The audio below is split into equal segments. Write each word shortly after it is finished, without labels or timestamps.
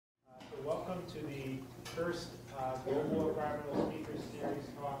Welcome to the first Global Environmental Speakers Series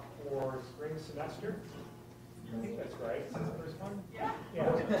talk for spring semester. I think that's right. Is that the first one? Yeah.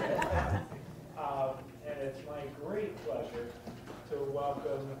 And it's my great pleasure to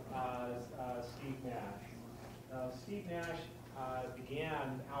welcome Steve Nash. Steve Nash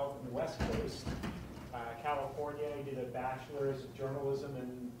began out in the West Coast, California. He did a bachelor's of journalism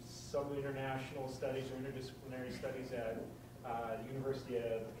and some international studies or interdisciplinary studies at University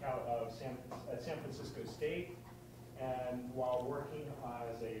of San Francisco State. And while working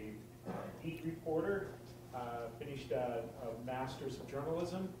as a geek reporter, finished a master's of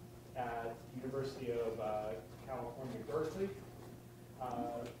journalism at University of California, Berkeley.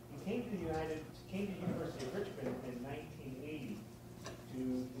 He came to University of Richmond in 1980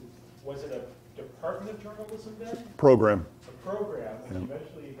 was it a Department of Journalism then? Program. A program, which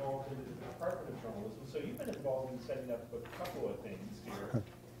eventually evolved into the Department of Journalism. So you've been involved in setting up a couple of things here.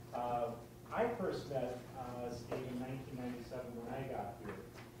 I first met Steve in 1997 when I got here,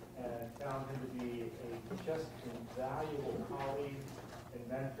 and found him to be just an invaluable colleague and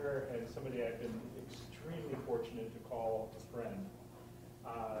mentor, and somebody I've been extremely fortunate to call a friend.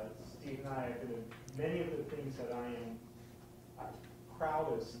 Steve and I have been in many of the things that I am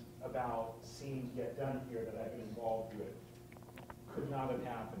proudest about seeing get done here that I've been involved with. Could not have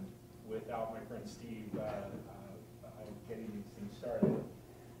happened without my friend Steve getting these things started.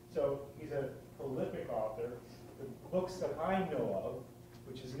 So he's a prolific author. The books that I know of,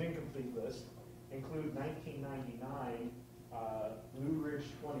 which is an incomplete list, include 1999 Blue Ridge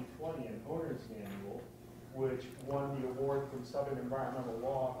 2020, an owner's manual, which won the award from Southern Environmental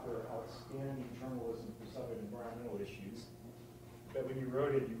Law for outstanding journalism for Southern environmental issues. But when you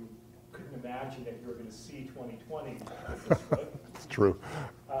wrote it, you couldn't imagine that you were going to see 2020 with this book. It's true.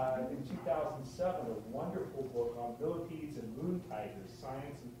 In 2007, a wonderful book on millipedes and moon tigers,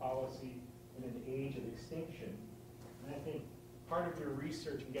 science and policy in an age of extinction. And I think part of your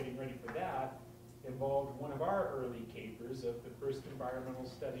research and getting ready for that involved one of our early capers of the first environmental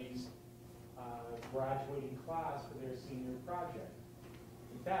studies graduating class for their senior project.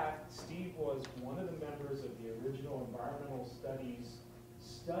 In fact, Steve was one of the members of the original environmental studies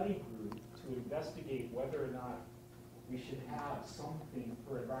study group to investigate whether or not we should have something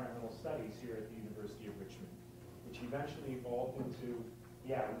for environmental studies here at the University of Richmond, which eventually evolved into,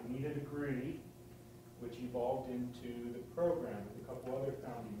 we need a degree, which evolved into the program with a couple other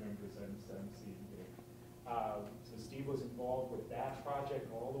founding members I'm seeing here. So Steve was involved with that project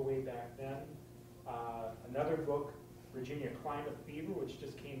all the way back then. Another book, Virginia Climate Fever, which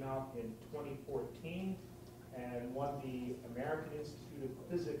just came out in 2014 and won the American Institute of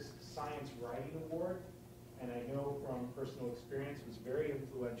Physics Science Writing Award. And I know from personal experience was very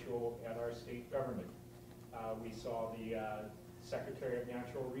influential at our state government. We saw the Secretary of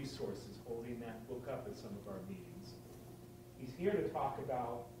Natural Resources holding that book up at some of our meetings. He's here to talk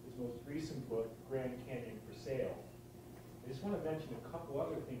about his most recent book, Grand Canyon for Sale. I just want to mention a couple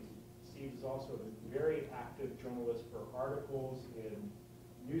other things. Steve is also a very active journalist for articles in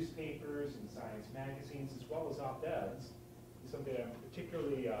newspapers and science magazines, as well as op-eds. Something I'm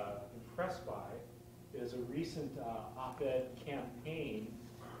particularly impressed by is a recent op-ed campaign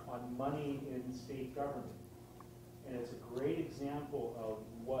on money in state government. And it's a great example of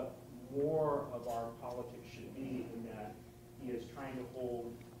what more of our politics should be, in that he is trying to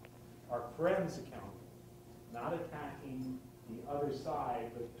hold our friends accountable, not attacking the other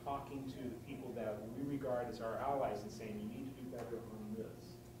side, but talking to the people that we regard as our allies and saying, you need to do better on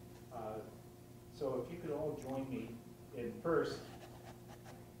this. So if you could all join me in first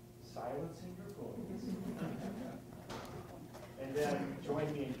silencing your phones, and then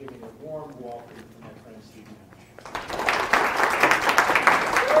join me in giving a warm welcome to my friend Steve Nash.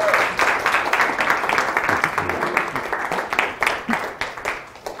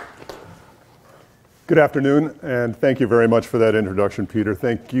 Good afternoon, and thank you very much for that introduction, Peter.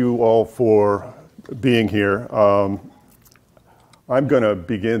 Thank you all for being here. I'm going to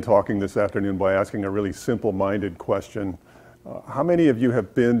begin talking this afternoon by asking a really simple-minded question. How many of you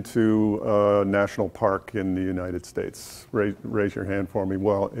have been to a national park in the United States? Raise your hand for me.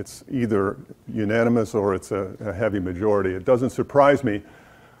 Well, it's either unanimous or it's a heavy majority. It doesn't surprise me.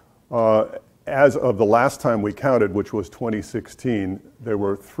 As of the last time we counted, which was 2016, there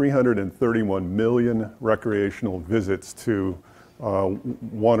were 331 million recreational visits to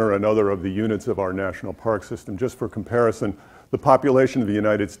one or another of the units of our national park system. Just for comparison, the population of the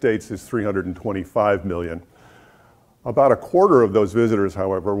United States is 325 million. About a quarter of those visitors,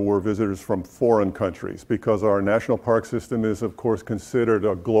 however, were visitors from foreign countries, because our national park system is, of course, considered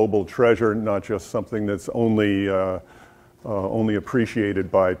a global treasure, not just something that's only only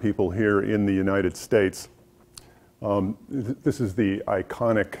appreciated by people here in the United States. This is the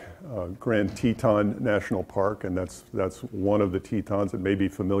iconic Grand Teton National Park, and that's one of the Tetons that may be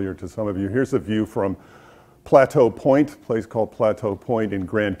familiar to some of you. Here's a view from Plateau Point, a place called Plateau Point in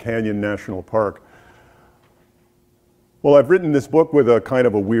Grand Canyon National Park. Well, I've written this book with a kind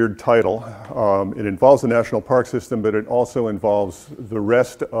of a weird title. It involves the national park system, but it also involves the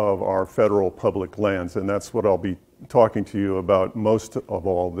rest of our federal public lands, and that's what I'll be talking to you about most of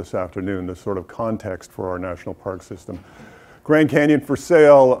all this afternoon, the sort of context for our national park system. Grand Canyon for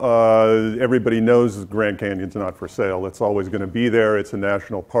sale. Everybody knows Grand Canyon's not for sale. It's always going to be there. It's a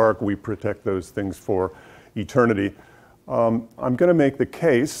national park. We protect those things for eternity. I'm going to make the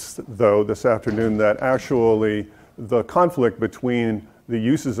case, though, this afternoon that actually the conflict between the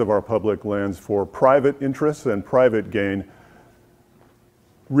uses of our public lands for private interests and private gain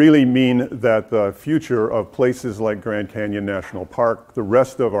really mean that the future of places like Grand Canyon National Park, the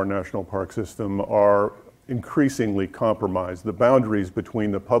rest of our national park system, are increasingly compromised. The boundaries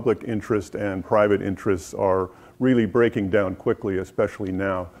between the public interest and private interests are really breaking down quickly, especially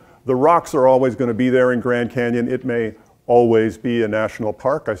now. The rocks are always going to be there in Grand Canyon. It may always be a national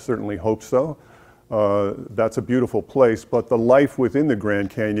park. I certainly hope so. That's a beautiful place, but the life within the Grand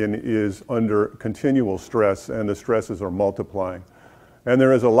Canyon is under continual stress, and the stresses are multiplying. And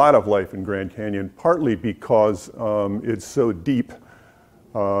there is a lot of life in Grand Canyon, partly because it's so deep.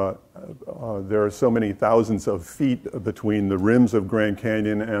 There are so many thousands of feet between the rims of Grand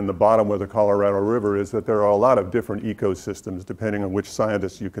Canyon and the bottom where the Colorado River is that there are a lot of different ecosystems, depending on which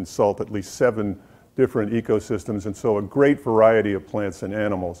scientists you consult, at least 7 different ecosystems, and so a great variety of plants and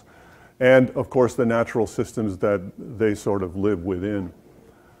animals. And, of course, the natural systems that they sort of live within.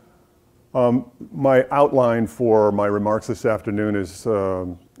 My outline for my remarks this afternoon is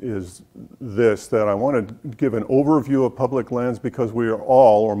this, that I want to give an overview of public lands because we are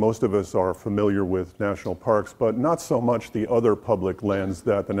all, or most of us, are familiar with national parks, but not so much the other public lands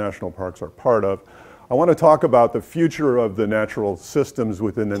that the national parks are part of. I want to talk about the future of the natural systems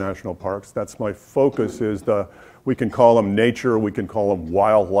within the national parks. That's my focus, is we can call them nature, we can call them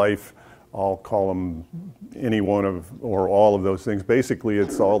wildlife, I'll call them any one of or all of those things. Basically,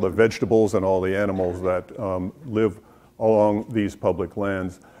 it's all the vegetables and all the animals that live along these public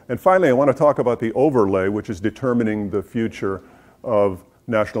lands. And finally, I want to talk about the overlay, which is determining the future of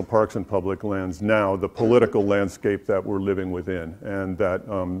national parks and public lands now, the political landscape that we're living within and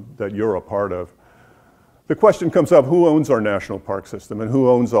that you're a part of. The question comes up, who owns our national park system and who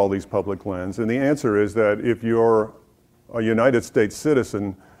owns all these public lands? And the answer is that if you're a United States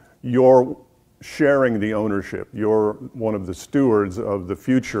citizen, you're sharing the ownership. You're one of the stewards of the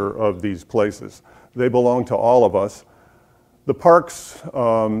future of these places. They belong to all of us. The parks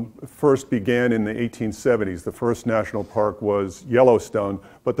first began in the 1870s. The first national park was Yellowstone,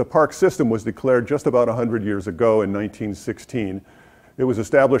 but the park system was declared just about 100 years ago in 1916. It was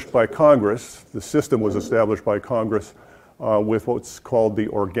established by Congress. The system was established by Congress with what's called the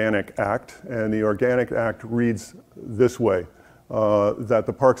Organic Act, and the Organic Act reads this way. That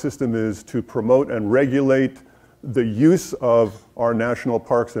the park system is to promote and regulate the use of our national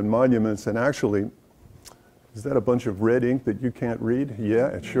parks and monuments. And actually, is that a bunch of red ink that you can't read? Yeah,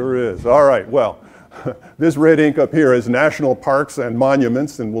 it sure is. All right, well, this red ink up here is national parks and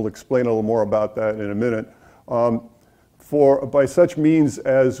monuments, and we'll explain a little more about that in a minute, by such means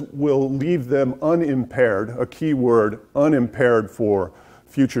as will leave them unimpaired, a key word, unimpaired for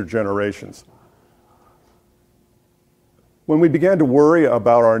future generations. When we began to worry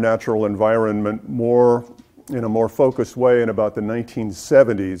about our natural environment in a more focused way in about the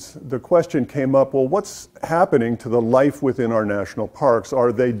 1970s, the question came up, well, what's happening to the life within our national parks?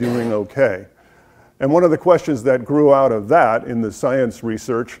 Are they doing okay? And one of the questions that grew out of that in the science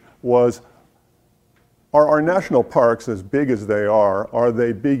research was, are our national parks, as big as they are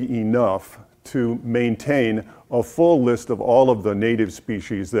they big enough to maintain a full list of all of the native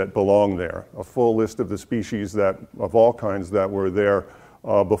species that belong there, a full list of the species of all kinds that were there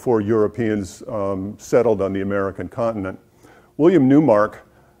before Europeans settled on the American continent. William Newmark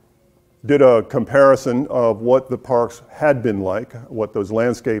did a comparison of what the parks had been like, what those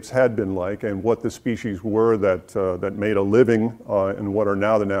landscapes had been like, and what the species were that made a living in what are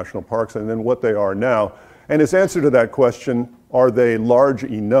now the national parks, and then what they are now. And his answer to that question, are they large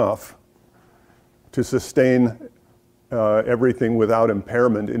enough to sustain everything without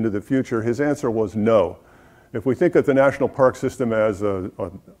impairment into the future? His answer was no. If we think of the national park system as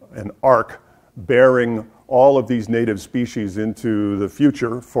an ark bearing all of these native species into the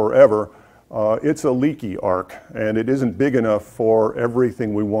future forever, it's a leaky ark, and it isn't big enough for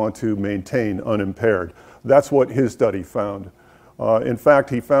everything we want to maintain unimpaired. That's what his study found. In fact,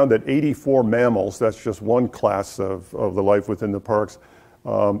 he found that 84 mammals, that's just one class of the life within the parks,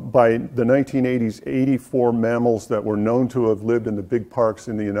 by the 1980s, 84 mammals that were known to have lived in the big parks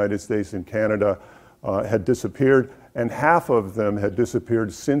in the United States and Canada had disappeared, and half of them had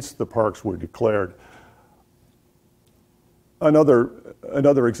disappeared since the parks were declared.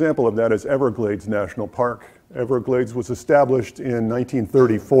 Another example of that is Everglades National Park. Everglades was established in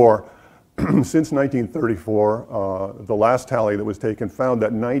 1934. Since 1934, the last tally that was taken found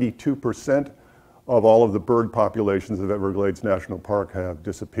that 92% of all of the bird populations of Everglades National Park have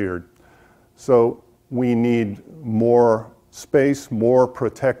disappeared. So we need more space, more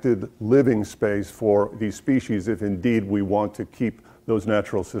protected living space for these species if indeed we want to keep those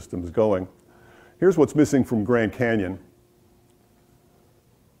natural systems going. Here's what's missing from Grand Canyon.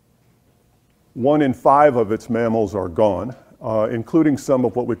 1 in 5 of its mammals are gone, including some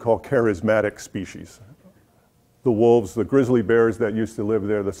of what we call charismatic species. The wolves, the grizzly bears that used to live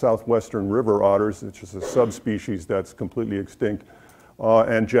there, the southwestern river otters, which is a subspecies that's completely extinct,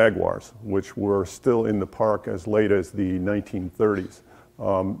 and jaguars, which were still in the park as late as the 1930s.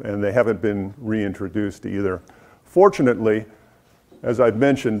 And they haven't been reintroduced either. Fortunately, as I've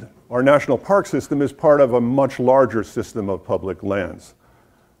mentioned, our national park system is part of a much larger system of public lands.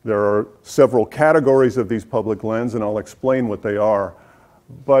 There are several categories of these public lands, and I'll explain what they are.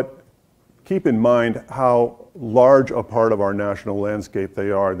 But keep in mind how large a part of our national landscape they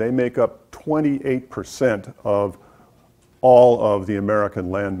are. They make up 28% of all of the American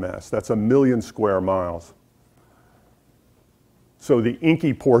landmass. That's 1 million square miles. So the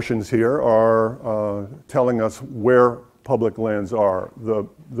inky portions here are telling us where public lands are.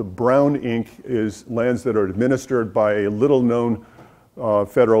 The brown ink is lands that are administered by a little-known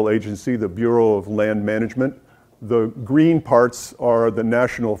federal agency, the Bureau of Land Management. The green parts are the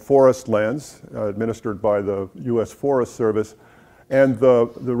national forest lands administered by the U.S. Forest Service, and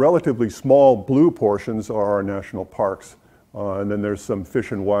the relatively small blue portions are our national parks. And then there's some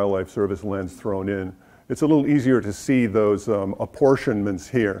Fish and Wildlife Service lands thrown in. It's a little easier to see those apportionments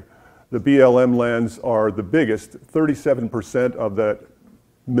here. The BLM lands are the biggest, 37% of that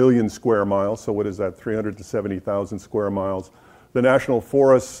 1 million square miles. So what is that, 370,000 square miles. The national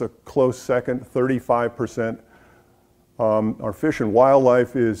forests, a close second, 35%. Our fish and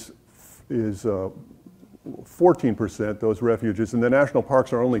wildlife is 14%, those refuges, and the national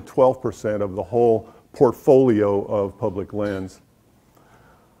parks are only 12% of the whole portfolio of public lands.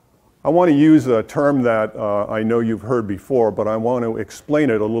 I want to use a term that I know you've heard before, but I want to explain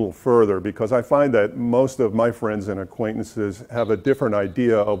it a little further because I find that most of my friends and acquaintances have a different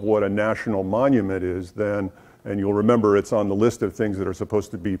idea of what a national monument is than, and you'll remember it's on the list of things that are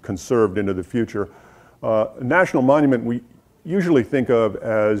supposed to be conserved into the future. A national monument we usually think of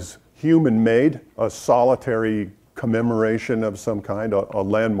as human-made, a solitary commemoration of some kind, a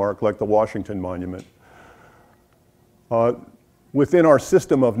landmark like the Washington Monument. Within our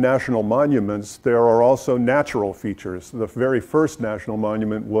system of national monuments, there are also natural features. The very first national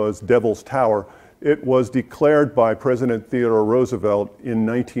monument was Devil's Tower. It was declared by President Theodore Roosevelt in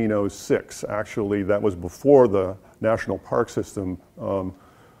 1906. Actually, that was before the national park system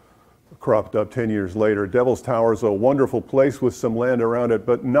cropped up 10 years later. Devil's Tower is a wonderful place with some land around it,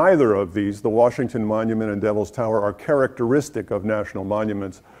 but neither of these, the Washington Monument and Devil's Tower, are characteristic of national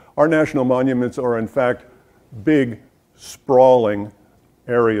monuments. Our national monuments are, in fact, big, sprawling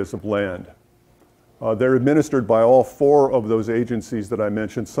areas of land. They're administered by all 4 of those agencies that I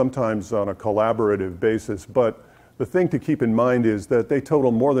mentioned, sometimes on a collaborative basis, but the thing to keep in mind is that they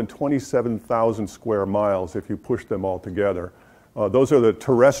total more than 27,000 square miles if you push them all together. Those are the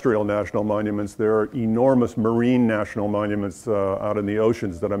terrestrial national monuments. There are enormous marine national monuments out in the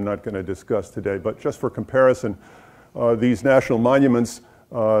oceans that I'm not going to discuss today, but just for comparison, these national monuments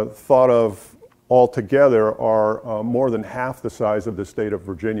thought of altogether are more than half the size of the state of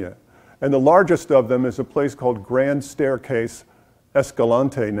Virginia. And the largest of them is a place called Grand Staircase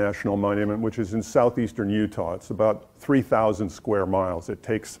Escalante National Monument, which is in southeastern Utah. It's about 3,000 square miles. It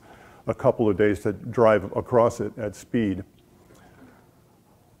takes a couple of days to drive across it at speed.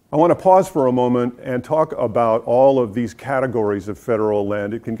 I want to pause for a moment and talk about all of these categories of federal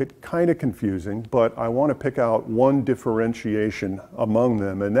land. It can get kind of confusing, but I want to pick out one differentiation among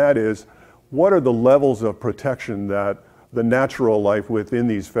them, and that is, what are the levels of protection that the natural life within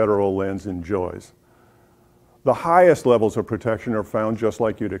these federal lands enjoys? The highest levels of protection are found, just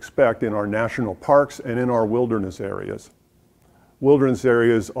like you'd expect, in our national parks and in our wilderness areas. Wilderness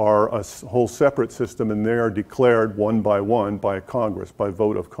areas are a whole separate system, and they are declared one by Congress, by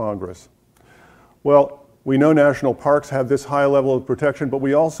vote of Congress. Well, We know national parks have this high level of protection, but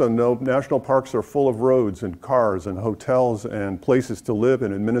we also know national parks are full of roads and cars and hotels and places to live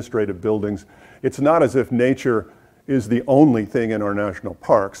and administrative buildings. It's not as if nature is the only thing in our national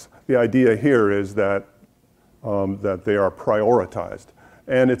parks. The idea here is that, that they are prioritized.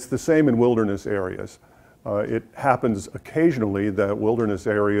 And it's the same in wilderness areas. It happens occasionally that wilderness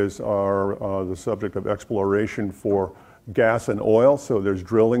areas are the subject of exploration for gas and oil, so there's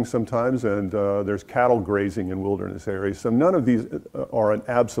drilling sometimes, and there's cattle grazing in wilderness areas. So none of these are an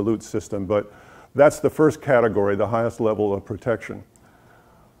absolute system, but that's the first category, the highest level of protection.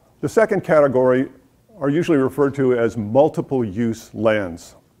 The second category are usually referred to as multiple use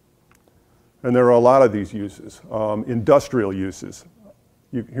lands. And there are a lot of these uses, industrial uses.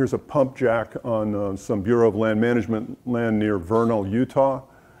 Here's a pump jack on some Bureau of Land Management land near Vernal, Utah.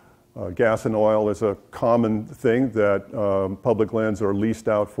 Gas and oil is a common thing that public lands are leased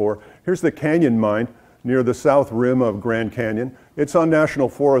out for. Here's the Canyon Mine near the south rim of Grand Canyon. It's on National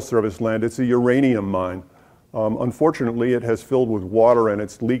Forest Service land. It's a uranium mine. Unfortunately, it has filled with water and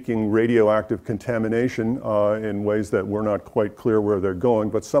it's leaking radioactive contamination in ways that we're not quite clear where they're going,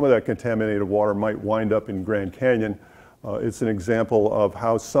 but some of that contaminated water might wind up in Grand Canyon. It's an example of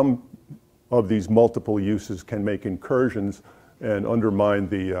how some of these multiple uses can make incursions and undermine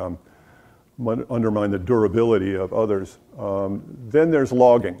the durability of others. Then there's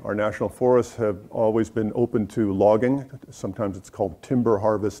logging. Our national forests have always been open to logging. Sometimes it's called timber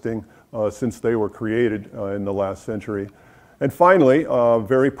harvesting since they were created in the last century. And finally, a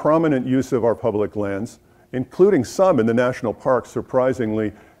very prominent use of our public lands, including some in the national parks,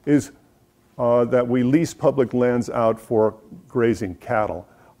 surprisingly, is that we lease public lands out for grazing cattle.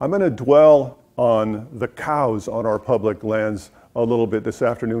 I'm going to dwell on the cows on our public lands a little bit this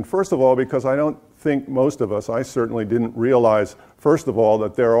afternoon. First of all, because I don't think most of us, I certainly didn't realize, first of all,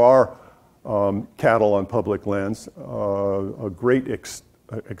 that there are cattle on public lands, a great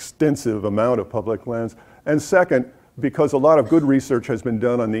extensive amount of public lands. And second, because a lot of good research has been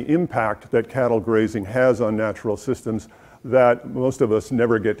done on the impact that cattle grazing has on natural systems that most of us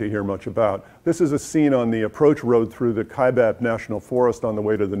never get to hear much about. This is a scene on the approach road through the Kaibab National Forest on the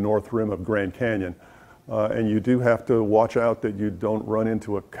way to the north rim of Grand Canyon. And you do have to watch out that you don't run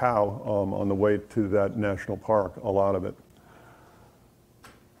into a cow on the way to that national park, a lot of it.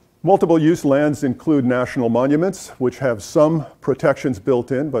 Multiple use lands include national monuments, which have some protections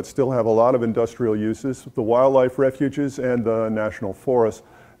built in, but still have a lot of industrial uses, the wildlife refuges, and the national forests.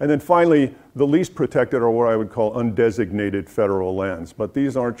 And then finally, the least protected are what I would call undesignated federal lands. But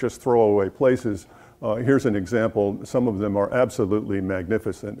these aren't just throwaway places. Here's an example. Some of them are absolutely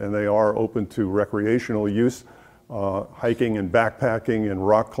magnificent, and they are open to recreational use, hiking and backpacking and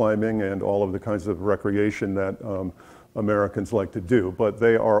rock climbing and all of the kinds of recreation that Americans like to do. But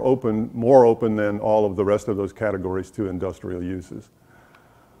they are open, more open than all of the rest of those categories to industrial uses.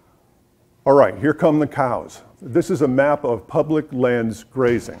 All right, here come the cows. This is a map of public lands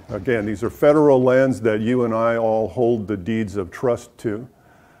grazing. Again, these are federal lands that you and I all hold the deeds of trust to.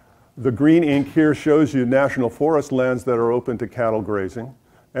 The green ink here shows you national forest lands that are open to cattle grazing,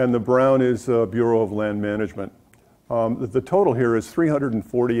 and the brown is Bureau of Land Management. The total here is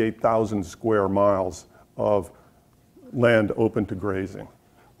 348,000 square miles of land open to grazing.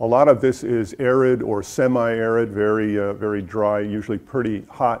 A lot of this is arid or semi-arid, very dry, usually pretty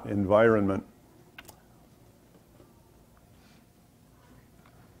hot environment.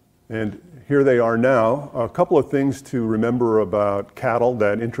 And here they are now. A couple of things to remember about cattle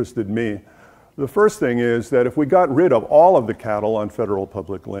that interested me. The first thing is that if we got rid of all of the cattle on federal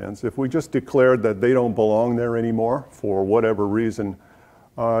public lands, if we just declared that they don't belong there anymore for whatever reason,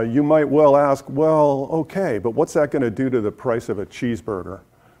 you might well ask, well, okay, but what's that going to do to the price of a cheeseburger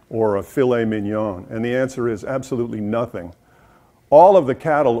or a filet mignon? And the answer is absolutely nothing. All of the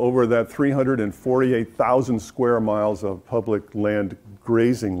cattle over that 348,000 square miles of public land,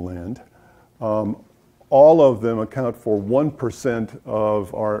 grazing land, all of them account for 1%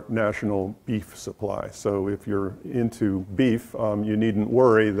 of our national beef supply. So if you're into beef, you needn't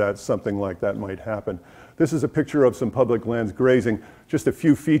worry that something like that might happen. This is a picture of some public lands grazing. Just a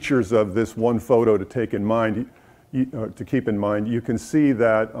few features of this one photo to take in mind. To keep in mind, you can see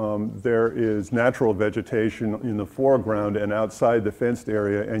that there is natural vegetation in the foreground and outside the fenced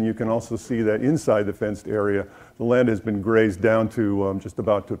area, and you can also see that inside the fenced area, the land has been grazed down to just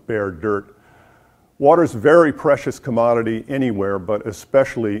about to bare dirt. Water is a very precious commodity anywhere, but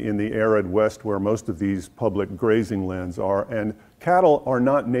especially in the arid West where most of these public grazing lands are, and cattle are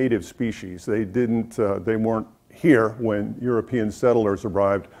not native species. They weren't here when European settlers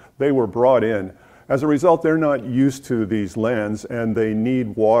arrived. They were brought in. As a result, they're not used to these lands and they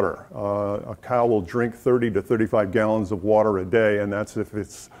need water. A cow will drink 30 to 35 gallons of water a day, and that's if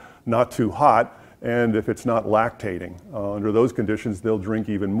it's not too hot and if it's not lactating. Under those conditions, they'll drink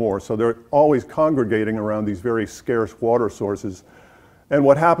even more. So they're always congregating around these very scarce water sources. And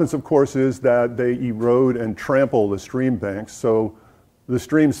what happens, of course, is that they erode and trample the stream banks. So the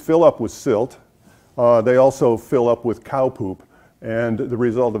streams fill up with silt. They also fill up with cow poop. And the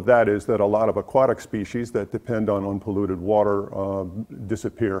result of that is that a lot of aquatic species that depend on unpolluted water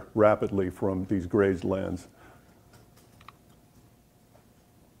disappear rapidly from these grazed lands.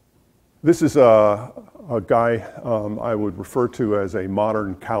 This is a guy I would refer to as a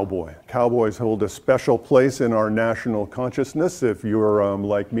modern cowboy. Cowboys hold a special place in our national consciousness. If you're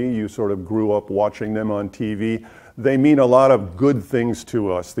like me, you sort of grew up watching them on TV. They mean a lot of good things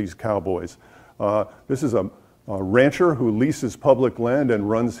to us, these cowboys. This is a rancher who leases public land and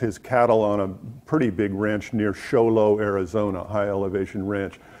runs his cattle on a pretty big ranch near Show Low, Arizona, high elevation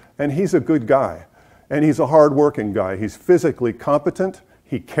ranch. And he's a good guy, and he's a hard-working guy. He's physically competent.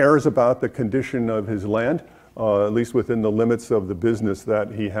 He cares about the condition of his land, at least within the limits of the business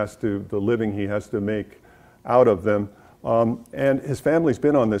that he has to, the living he has to make out of them. And his family's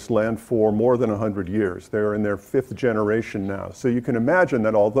been on this land for more than 100 years. They're in their 5th generation now. So you can imagine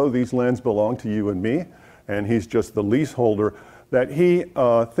that although these lands belong to you and me, and he's just the leaseholder, that he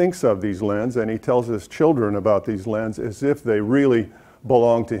thinks of these lands and he tells his children about these lands as if they really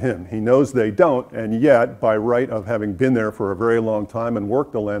belong to him. He knows they don't, and yet, by right of having been there for a very long time and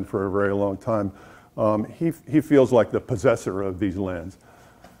worked the land for a very long time, he feels like the possessor of these lands.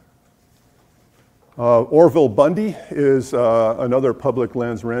 Orville Bundy is another public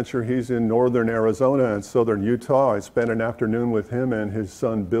lands rancher. He's in northern Arizona and southern Utah. I spent an afternoon with him and his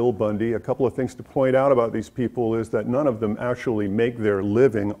son Bill Bundy. A couple of things to point out about these people is that none of them actually make their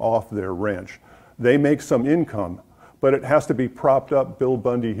living off their ranch. They make some income, but it has to be propped up. Bill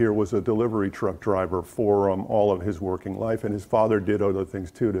Bundy here was a delivery truck driver for all of his working life, and his father did other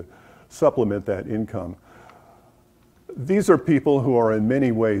things too to supplement that income. These are people who are in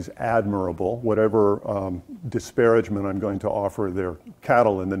many ways admirable, whatever disparagement I'm going to offer their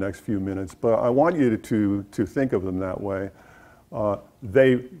cattle in the next few minutes, but I want you to think of them that way.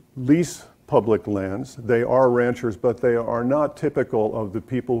 They lease public lands, they are ranchers, but they are not typical of the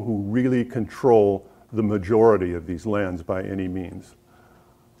people who really control the majority of these lands by any means.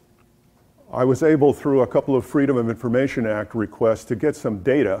 I was able, through a couple of Freedom of Information Act requests, to get some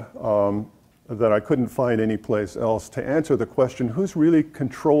data that I couldn't find anyplace else to answer the question, who's really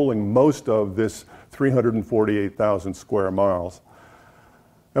controlling most of this 348,000 square miles?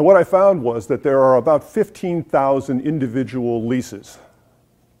 And what I found was that there are about 15,000 individual leases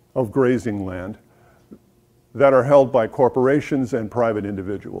of grazing land that are held by corporations and private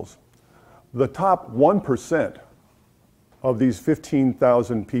individuals. The top 1% of these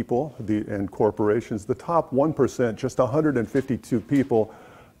 15,000 people and corporations, the top 1%, just 152 people,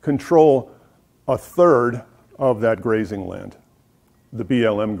 control a third of that grazing land, the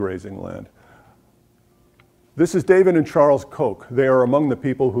BLM grazing land. This is David and Charles Koch. They are among the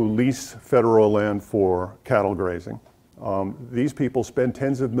people who lease federal land for cattle grazing. These people spend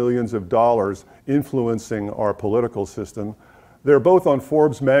tens of millions of dollars influencing our political system. They're both on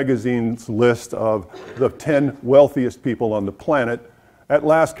Forbes magazine's list of the 10 wealthiest people on the planet. At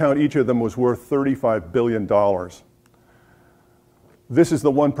last count, each of them was worth $35 billion. This is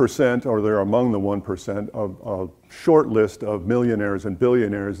the 1%, or they're among the 1%, of a short list of millionaires and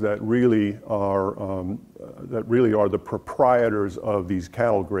billionaires that really are the proprietors of these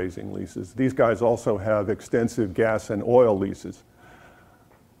cattle grazing leases. These guys also have extensive gas and oil leases.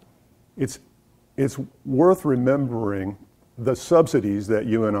 It's worth remembering the subsidies that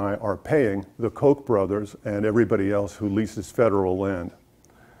you and I are paying the Koch brothers and everybody else who leases federal land.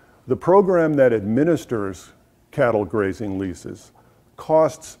 The program that administers cattle grazing leases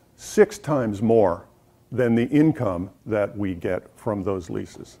costs 6 times more than the income that we get from those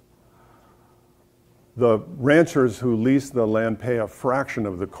leases. The ranchers who lease the land pay a fraction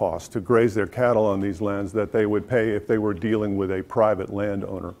of the cost to graze their cattle on these lands that they would pay if they were dealing with a private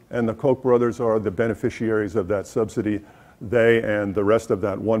landowner. And the Koch brothers are the beneficiaries of that subsidy. They and the rest of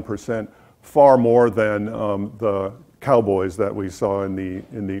that 1% far more than the cowboys that we saw in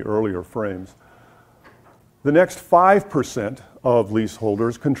the earlier frames. The next 5% of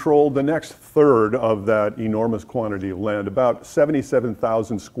leaseholders control the next third of that enormous quantity of land, about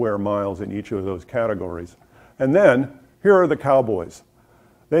 77,000 square miles in each of those categories. And then, here are the cowboys.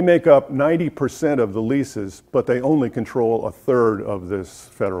 They make up 90% of the leases, but they only control a third of this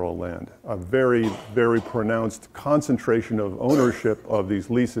federal land. A very, very pronounced concentration of ownership of these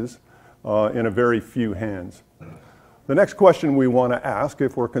leases. in a very few hands. The next question we want to ask,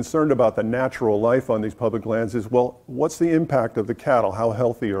 if we're concerned about the natural life on these public lands, is, well, what's the impact of the cattle? How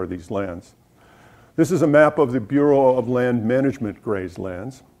healthy are these lands? This is a map of the Bureau of Land Management grazed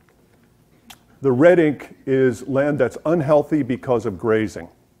lands. The red ink is land that's unhealthy because of grazing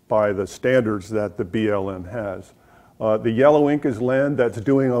by the standards that the BLM has. The yellow ink is land that's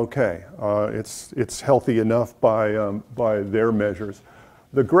doing okay. It's healthy enough by their measures.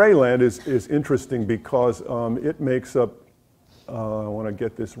 The gray land is interesting because it makes up, I want to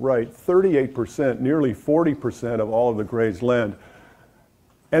get this right, 38%, nearly 40% of all of the grazed land.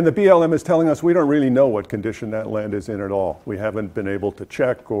 And the BLM is telling us we don't really know what condition that land is in at all. We haven't been able to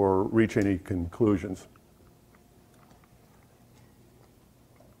check or reach any conclusions.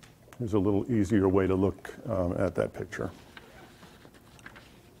 Here's a little easier way to look at that picture.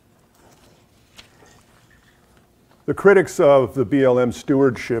 The critics of the BLM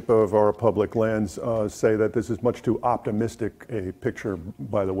stewardship of our public lands say that this is much too optimistic a picture,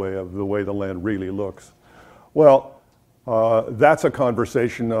 by the way, of the way the land really looks. Well, that's a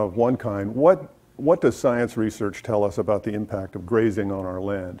conversation of one kind. What does science research tell us about the impact of grazing on our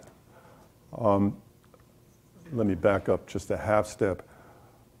land? Let me back up just a half step.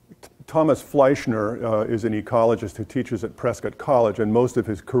 Thomas Fleischner is an ecologist who teaches at Prescott College, and most of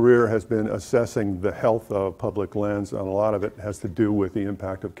his career has been assessing the health of public lands, and a lot of it has to do with the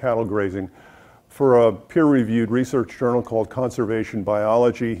impact of cattle grazing. For a peer-reviewed research journal called Conservation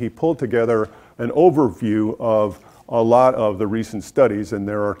Biology, he pulled together an overview of a lot of the recent studies, and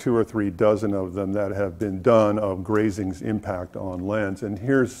there are 2 or 3 dozen of them that have been done of grazing's impact on lands, and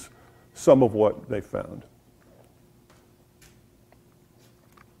here's some of what they found.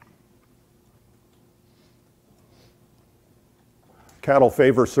 Cattle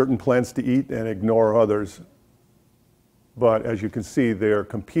favor certain plants to eat and ignore others. But as you can see, they're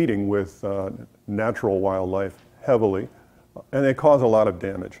competing with natural wildlife heavily, and they cause a lot of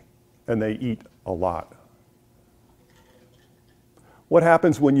damage, and they eat a lot. What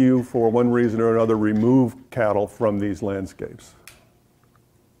happens when you, for one reason or another, remove cattle from these landscapes?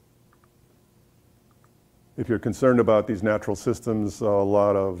 If you're concerned about these natural systems, a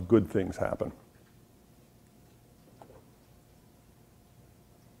lot of good things happen.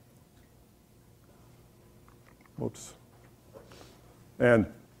 Whoops. And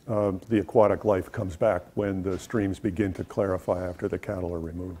the aquatic life comes back when the streams begin to clarify after the cattle are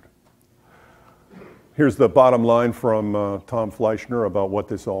removed. Here's the bottom line from Tom Fleischner about what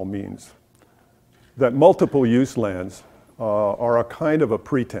this all means. That multiple use lands are a kind of a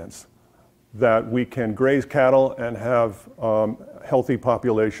pretense that we can graze cattle and have healthy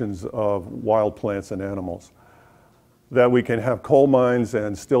populations of wild plants and animals. That we can have coal mines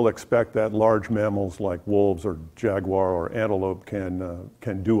and still expect that large mammals like wolves or jaguar or antelope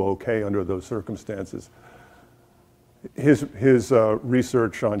can do okay under those circumstances. His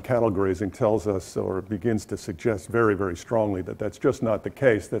research on cattle grazing tells us, or begins to suggest very, very strongly, that that's just not the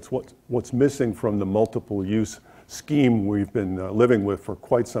case. That's what's missing from the multiple use scheme we've been living with for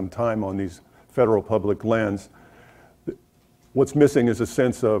quite some time on these federal public lands. What's missing is a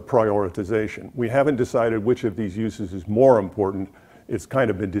sense of prioritization. We haven't decided which of these uses is more important. It's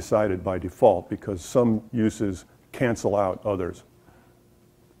kind of been decided by default because some uses cancel out others.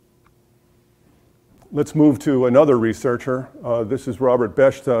 Let's move to another researcher. This is Robert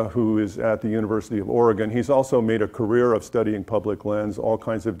Bechta, who is at the University of Oregon. He's also made a career of studying public lands, all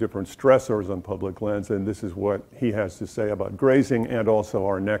kinds of different stressors on public lands, and this is what he has to say about grazing and also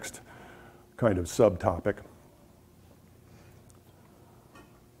our next kind of subtopic.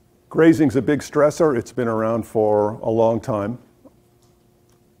 Grazing's a big stressor. It's been around for a long time.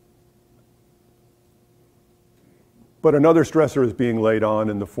 But another stressor is being laid on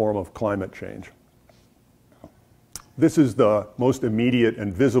in the form of climate change. This is the most immediate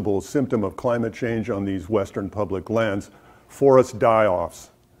and visible symptom of climate change on these western public lands, forest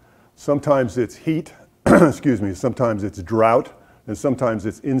die-offs. Sometimes it's heat, excuse me, sometimes it's drought, and sometimes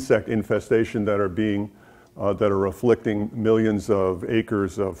it's insect infestation that are afflicting millions of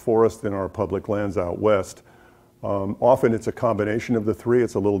acres of forest in our public lands out west. Often it's a combination of the three.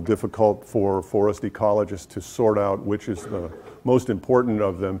 It's a little difficult for forest ecologists to sort out which is the most important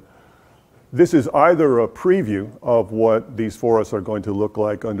of them. This is either a preview of what these forests are going to look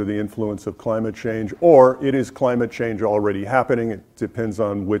like under the influence of climate change, or it is climate change already happening. It depends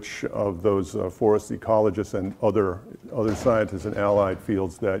on which of those forest ecologists and other scientists in allied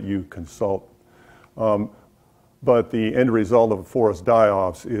fields that you consult. But the end result of forest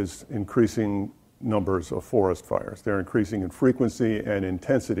die-offs is increasing numbers of forest fires. They're increasing in frequency and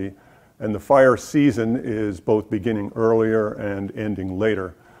intensity, and the fire season is both beginning earlier and ending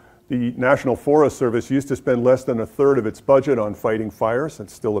later. The National Forest Service used to spend less than a third of its budget on fighting fires.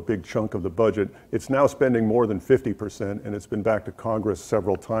 It's still a big chunk of the budget. It's now spending more than 50%, and it's been back to Congress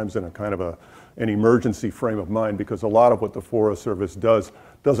several times in a kind of an emergency frame of mind, because a lot of what the Forest Service does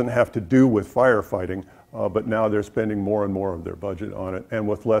doesn't have to do with firefighting, but now they're spending more and more of their budget on it, and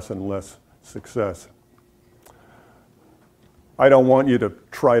with less and less success. I don't want you to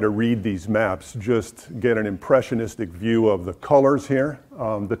try to read these maps, just get an impressionistic view of the colors here.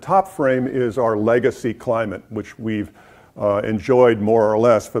 The top frame is our legacy climate, which we've enjoyed more or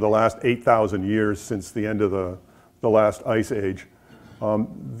less for the last 8,000 years since the end of the last ice age.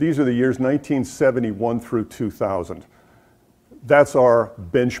 These are the years 1971 through 2000. That's our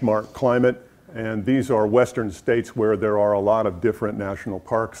benchmark climate, and these are western states where there are a lot of different national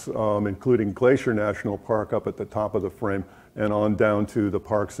parks, including Glacier National Park up at the top of the frame, and on down to the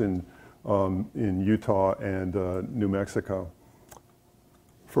parks in Utah and New Mexico.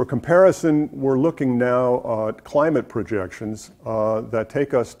 For comparison, we're looking now at climate projections that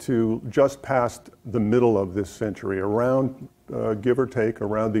take us to just past the middle of this century, around, give or take,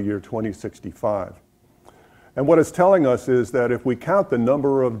 around the year 2065. And what it's telling us is that if we count the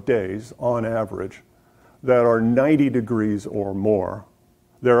number of days, on average, that are 90 degrees or more,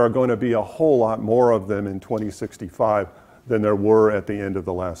 there are going to be a whole lot more of them in 2065 than there were at the end of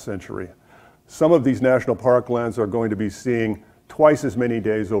the last century. Some of these national park lands are going to be seeing twice as many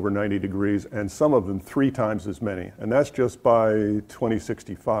days over 90 degrees, and some of them 3 times as many, and that's just by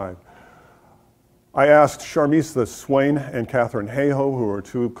 2065. I asked Sharmistha Swain and Catherine Hayhoe, who are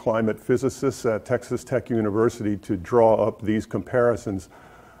 2 climate physicists at Texas Tech University, to draw up these comparisons.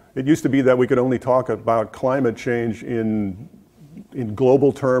 It used to be that we could only talk about climate change in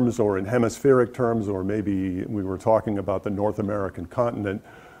global terms or in hemispheric terms, or maybe we were talking about the North American continent.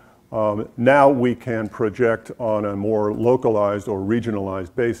 Now we can project on a more localized or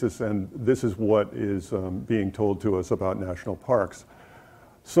regionalized basis, and this is what is being told to us about national parks.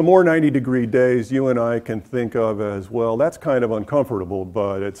 Some more 90-degree days you and I can think of as, well, that's kind of uncomfortable,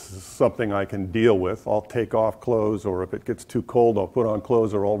 but it's something I can deal with. I'll take off clothes, or if it gets too cold, I'll put on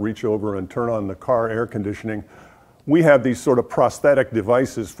clothes, or I'll reach over and turn on the car air conditioning. We have these sort of prosthetic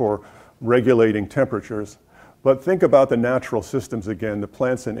devices for regulating temperatures. But think about the natural systems again, the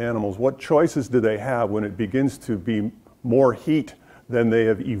plants and animals. What choices do they have when it begins to be more heat than they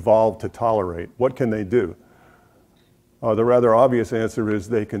have evolved to tolerate? What can they do? The rather obvious answer is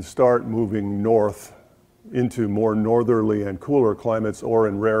they can start moving north into more northerly and cooler climates, or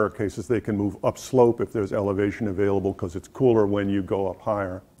in rarer cases, they can move upslope if there's elevation available, because it's cooler when you go up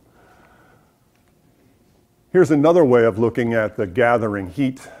higher. Here's another way of looking at the gathering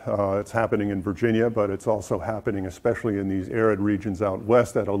heat. It's happening in Virginia, but it's also happening especially in these arid regions out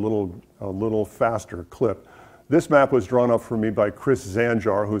west at a little faster clip. This map was drawn up for me by Chris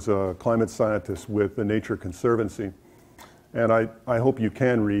Zanjar, who's a climate scientist with the Nature Conservancy. And I hope you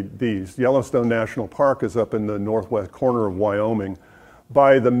can read these. Yellowstone National Park is up in the northwest corner of Wyoming.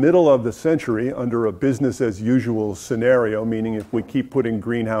 By the middle of the century, under a business as usual scenario, meaning if we keep putting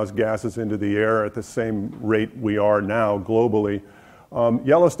greenhouse gases into the air at the same rate we are now globally,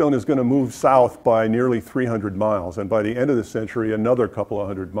 Yellowstone is going to move south by nearly 300 miles, and by the end of the century, another couple of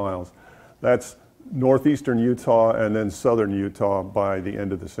 100 miles. That's northeastern Utah and then southern Utah by the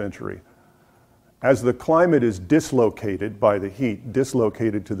end of the century. As the climate is dislocated by the heat,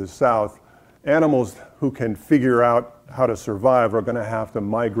 dislocated to the south, animals who can figure out how to survive are going to have to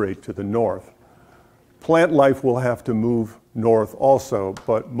migrate to the north. Plant life will have to move north also,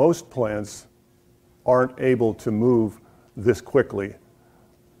 but most plants aren't able to move this quickly.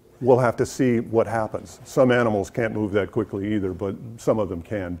 We'll have to see what happens. Some animals can't move that quickly either, but some of them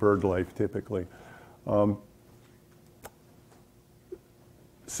can, bird life typically.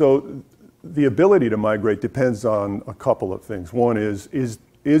 So the ability to migrate depends on a couple of things. One is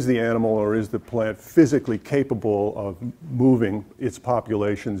the animal or is the plant physically capable of moving its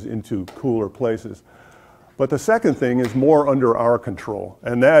populations into cooler places? But the second thing is more under our control,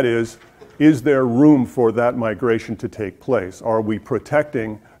 and that is there room for that migration to take place? Are we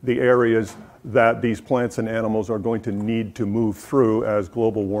protecting the areas that these plants and animals are going to need to move through as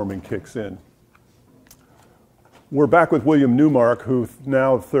global warming kicks in? We're back with William Newmark, who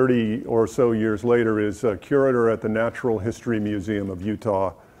now 30 or so years later is a curator at the Natural History Museum of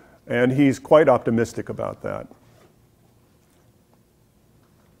Utah, and he's quite optimistic about that.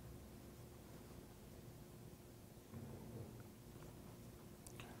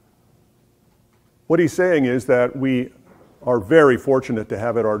 What he's saying is that we are very fortunate to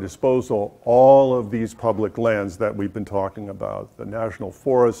have at our disposal all of these public lands that we've been talking about, the national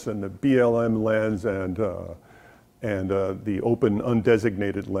forests and the BLM lands and and the open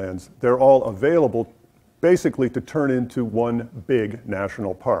undesignated lands. They're all available basically to turn into one big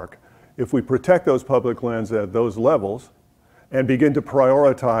national park. If we protect those public lands at those levels and begin to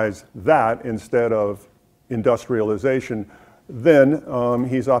prioritize that instead of industrialization, then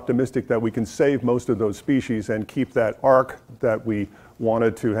he's optimistic that we can save most of those species and keep that arc that we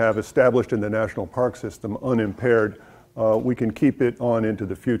wanted to have established in the national park system unimpaired. We can keep it on into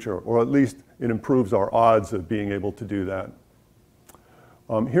the future, or at least it improves our odds of being able to do that.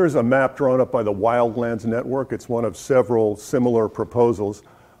 Here's a map drawn up by the Wildlands Network. It's one of several similar proposals.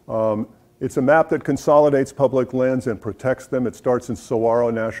 It's a map that consolidates public lands and protects them. It starts in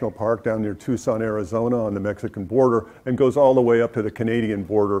Saguaro National Park down near Tucson, Arizona on the Mexican border and goes all the way up to the Canadian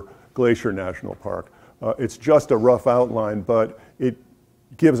border, Glacier National Park. It's just a rough outline, but it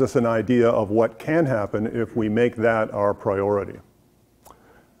gives us an idea of what can happen if we make that our priority.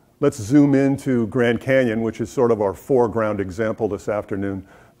 Let's zoom into Grand Canyon, which is sort of our foreground example this afternoon.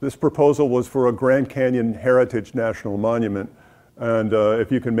 This proposal was for a Grand Canyon Heritage National Monument. And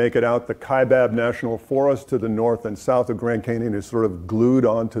if you can make it out, the Kaibab National Forest to the north and south of Grand Canyon is sort of glued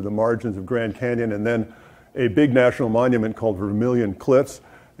onto the margins of Grand Canyon, and then a big national monument called Vermilion Cliffs,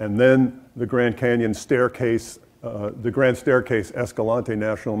 and then the Grand Canyon Staircase, the Grand Staircase Escalante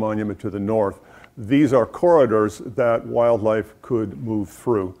National Monument to the north. These are corridors that wildlife could move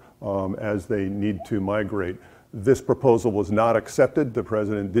through as they need to migrate. This proposal was not accepted. The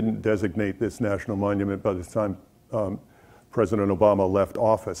president didn't designate this national monument by the time President Obama left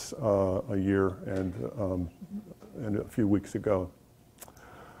office a year and a few weeks ago.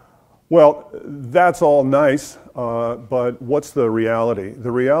 Well, that's all nice, but what's the reality?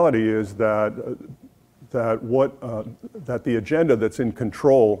 The reality is that the agenda that's in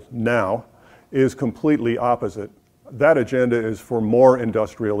control now is completely opposite. That agenda is for more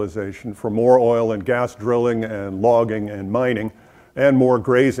industrialization, for more oil and gas drilling and logging and mining, and more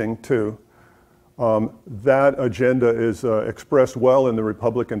grazing too. That agenda is expressed well in the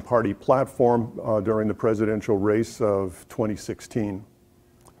Republican Party platform during the presidential race of 2016.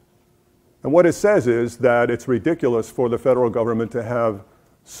 And what it says is that it's ridiculous for the federal government to have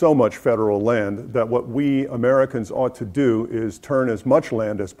so much federal land, that what we Americans ought to do is turn as much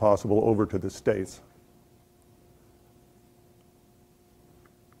land as possible over to the states.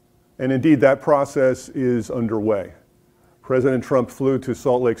 And indeed, that process is underway. President Trump flew to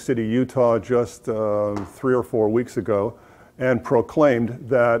Salt Lake City, Utah just 3 or 4 weeks ago and proclaimed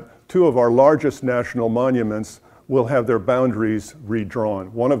that 2 of our largest national monuments will have their boundaries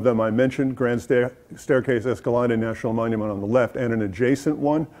redrawn. One of them I mentioned, Grand Staircase Escalante National Monument on the left, and an adjacent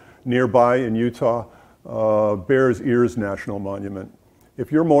one nearby in Utah, Bears Ears National Monument.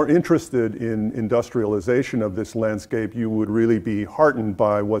 If you're more interested in industrialization of this landscape, you would really be heartened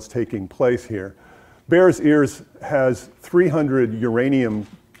by what's taking place here. Bears Ears has 300 uranium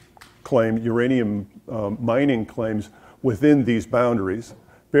mining claims within these boundaries.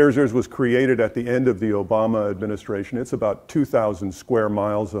 Bears Ears was created at the end of the Obama administration. It's about 2,000 square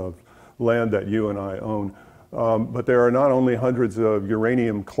miles of land that you and I own. But there are not only hundreds of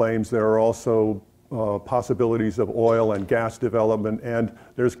uranium claims, there are also possibilities of oil and gas development, and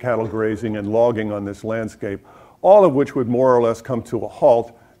there's cattle grazing and logging on this landscape, all of which would more or less come to a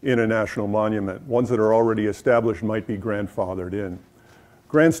halt in a national monument. Ones that are already established might be grandfathered in.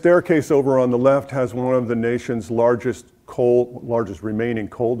 Grand Staircase over on the left has one of the nation's largest remaining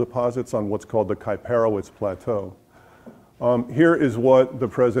coal deposits on what's called the Kuiperowitz Plateau. Here is what the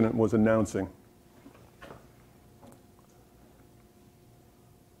president was announcing.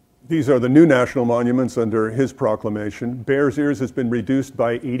 These are the new national monuments under his proclamation. Bears Ears has been reduced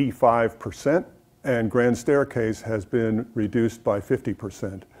by 85%, and Grand Staircase has been reduced by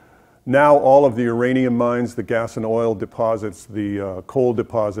 50%. Now all of the uranium mines, the gas and oil deposits, the coal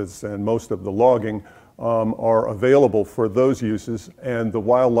deposits, and most of the logging are available for those uses, and the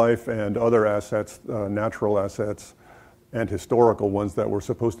wildlife and other assets, natural assets and historical ones that were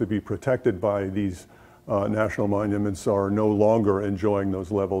supposed to be protected by these national monuments are no longer enjoying those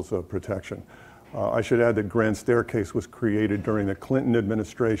levels of protection. I should add that Grand Staircase was created during the Clinton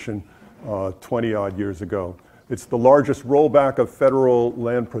administration 20-odd years ago. It's the largest rollback of federal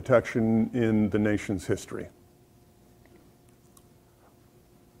land protection in the nation's history.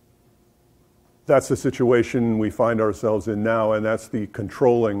 That's the situation we find ourselves in now, and that's the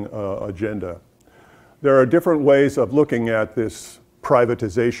controlling agenda. There are different ways of looking at this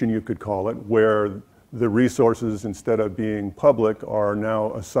privatization, you could call it, where the resources, instead of being public, are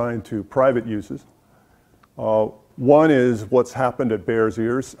now assigned to private uses. One is what's happened at Bears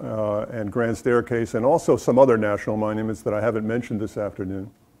Ears and Grand Staircase, and also some other national monuments that I haven't mentioned this afternoon.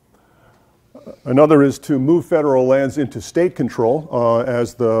 Another is to move federal lands into state control,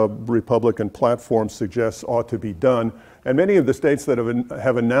 as the Republican platform suggests ought to be done. And many of the states that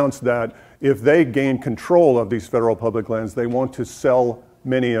have announced that if they gain control of these federal public lands, they want to sell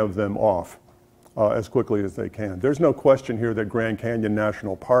many of them off as quickly as they can. There's no question here that Grand Canyon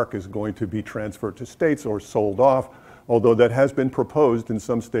National Park is going to be transferred to states or sold off, although that has been proposed in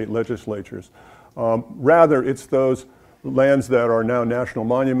some state legislatures. Rather, it's those lands that are now national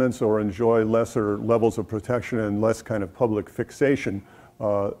monuments or enjoy lesser levels of protection and less kind of public fixation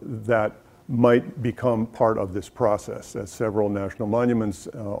that might become part of this process, as several national monuments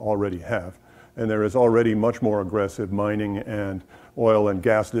already have. And there is already much more aggressive mining and oil and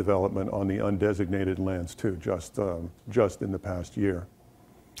gas development on the undesignated lands too, just in the past year.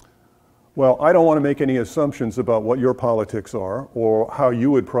 Well, I don't want to make any assumptions about what your politics are or how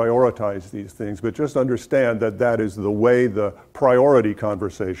you would prioritize these things, but just understand that that is the way the priority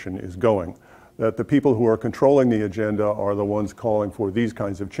conversation is going, that the people who are controlling the agenda are the ones calling for these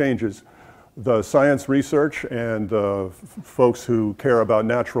kinds of changes. The science research and the folks who care about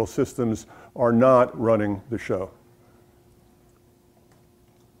natural systems are not running the show.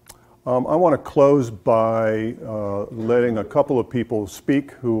 I want to close by letting a couple of people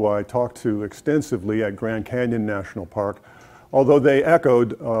speak who I talked to extensively at Grand Canyon National Park, although they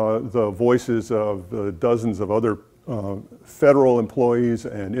echoed the voices of the dozens of other federal employees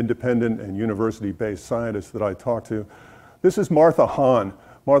and independent and university-based scientists that I talked to. This is Martha Hahn.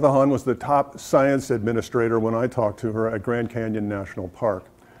 Martha Hahn was the top science administrator when I talked to her at Grand Canyon National Park.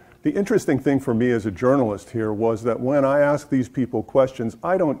 The interesting thing for me as a journalist here was that when I ask these people questions,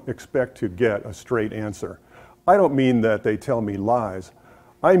 I don't expect to get a straight answer. I don't mean that they tell me lies.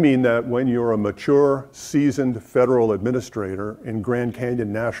 I mean that when you're a mature, seasoned federal administrator in Grand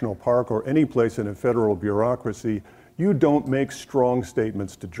Canyon National Park or any place in a federal bureaucracy, you don't make strong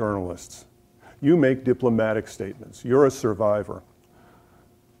statements to journalists. You make diplomatic statements. You're a survivor.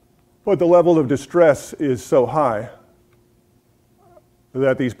 But the level of distress is so high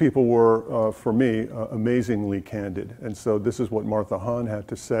that these people were, for me, amazingly candid. And so this is what Martha Hahn had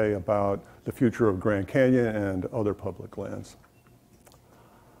to say about the future of Grand Canyon and other public lands.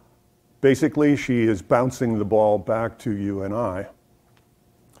 Basically, she is bouncing the ball back to you and I.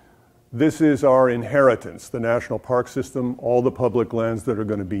 This is our inheritance, the national park system, all the public lands that are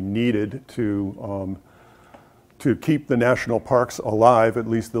going to be needed to keep the national parks alive, at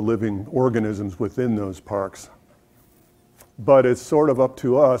least the living organisms within those parks. But it's sort of up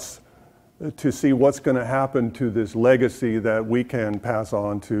to us to see what's going to happen to this legacy that we can pass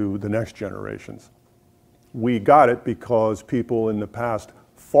on to the next generations. We got it because people in the past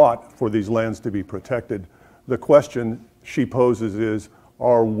fought for these lands to be protected. The question she poses is,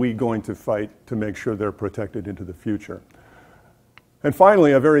 are we going to fight to make sure they're protected into the future? And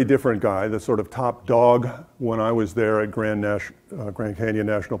finally, a very different guy, the sort of top dog when I was there at Grand Canyon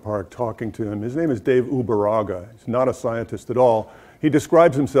National Park talking to him. His name is Dave Ubaraga. He's not a scientist at all. He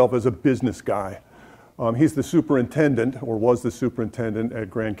describes himself as a business guy. He's the superintendent, or was the superintendent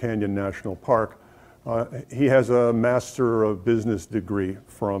at Grand Canyon National Park. He has a Master of Business degree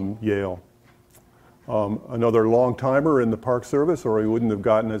from Yale. Another long-timer in the Park Service, or he wouldn't have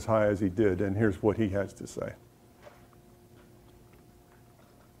gotten as high as he did. And here's what he has to say.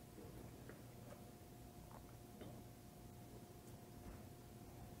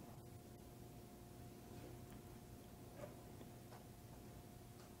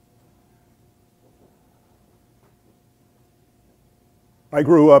 I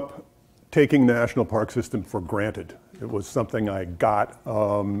grew up taking the national park system for granted. It was something I got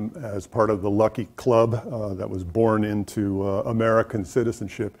as part of the lucky club that was born into American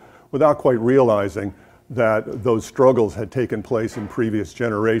citizenship without quite realizing that those struggles had taken place in previous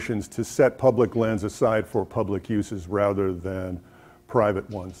generations to set public lands aside for public uses rather than private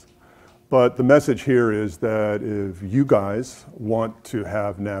ones. But the message here is that if you guys want to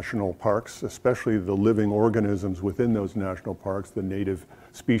have national parks, especially the living organisms within those national parks, the native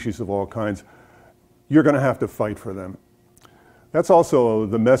species of all kinds, you're going to have to fight for them. That's also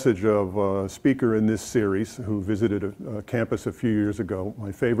the message of a speaker in this series who visited a campus a few years ago,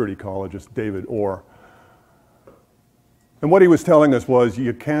 my favorite ecologist, David Orr. And what he was telling us was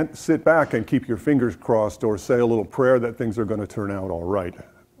you can't sit back and keep your fingers crossed or say a little prayer that things are going to turn out all right.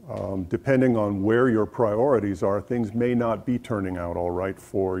 Depending on where your priorities are, things may not be turning out all right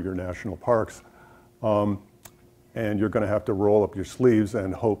for your national parks. And you're going to have to roll up your sleeves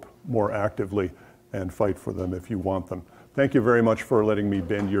and hope more actively and fight for them if you want them. Thank you very much for letting me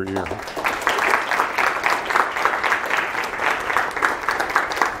bend your ear.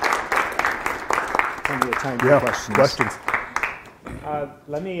 Plenty of time for questions. I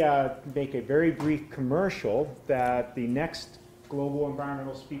let me make a very brief commercial that the next Global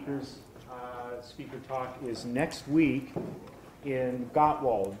Environmental Speakers speaker talk is next week in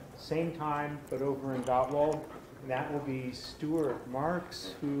Gottwald. Same time, but over in Gottwald. And that will be Stuart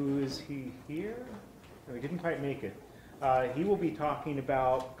Marks. Who is he here? No, he didn't quite make it. He will be talking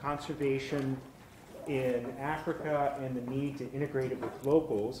about conservation in Africa and the need to integrate it with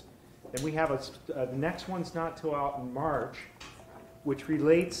locals. Then we have the next one's not till out in March, which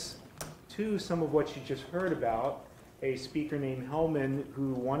relates to some of what you just heard about. A speaker named Hellman,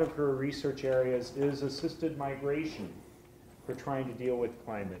 who one of her research areas is assisted migration for trying to deal with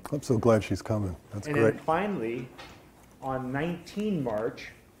climate. I'm so glad she's coming. That's and great. Then finally, on 19 March,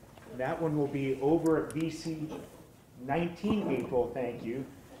 that one will be over at VC 19 April, thank you,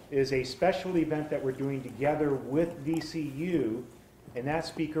 is a special event that we're doing together with VCU, and that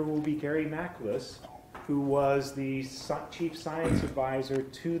speaker will be Gary Macklis, who was the chief science advisor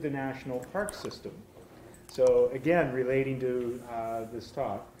to the National Park System. So again, relating to this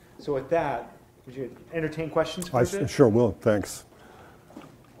talk. So with that, would you entertain questions for a bit? Sure will, thanks.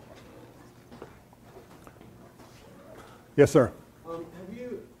 Yes, sir. Have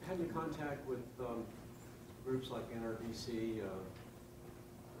you had any contact with groups like NRDC in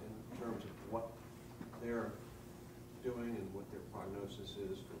terms of what they're doing and what their prognosis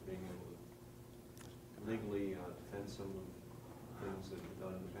is for being able to legally defend some of the things that have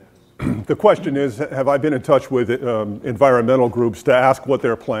done in the past? The question is, have I been in touch with environmental groups to ask what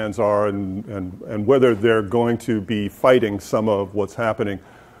their plans are and whether they're going to be fighting some of what's happening?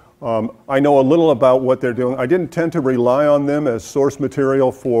 I know a little about what they're doing. I didn't tend to rely on them as source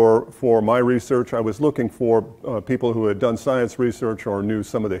material for my research. I was looking for people who had done science research or knew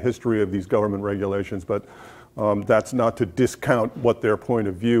some of the history of these government regulations, but that's not to discount what their point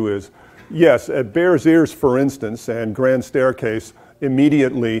of view is. Yes, at Bears Ears, for instance, and Grand Staircase,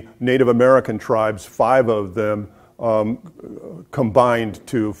 immediately Native American tribes, 5 of them, combined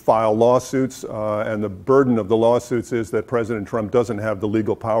to file lawsuits, and the burden of the lawsuits is that President Trump doesn't have the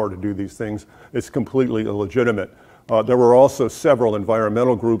legal power to do these things. It's completely illegitimate. There were also several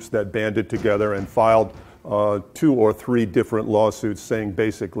environmental groups that banded together and filed 2 or 3 different lawsuits saying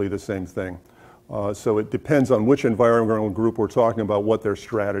basically the same thing. So it depends on which environmental group we're talking about, what their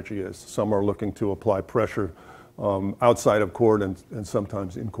strategy is. Some are looking to apply pressure outside of court and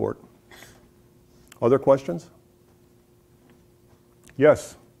sometimes in court. Other questions?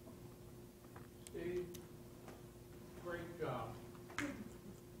 Yes. Steve, great job.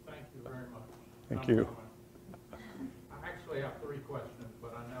 Thank you very much. Thank you. I actually have 3 questions,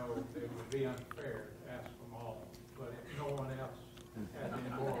 but I know it would be unfair to ask them all. But if no one else has any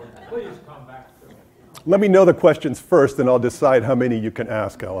more, please come back to me. Let me know the questions first, and I'll decide how many you can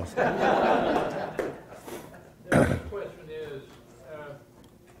ask, Alice. The first question is,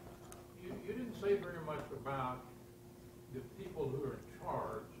 you didn't say very much about the people who are in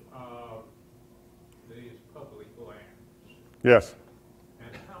charge of these public lands. Yes.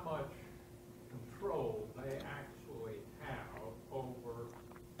 And how much control they actually have over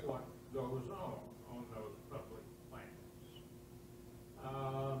what goes on those public lands.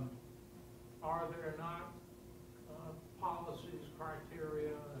 Are there not policies,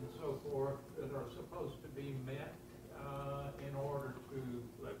 criteria, and so forth that are supposed to be met in order to,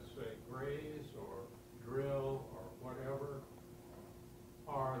 let's say, graze or drill or whatever?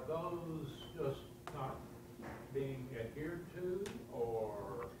 Are those just not being adhered to,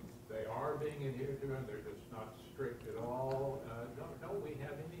 or they are being adhered to and they're just not strict at all? Don't we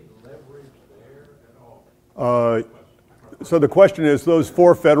have any leverage there at all? So the question is, those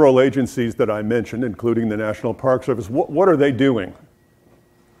 4 federal agencies that I mentioned, including the National Park Service, what are they doing?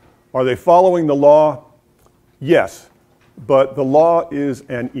 Are they following the law? Yes, but the law is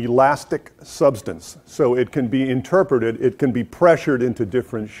an elastic substance, so it can be interpreted, it can be pressured into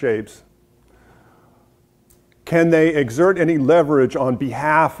different shapes. Can they exert any leverage on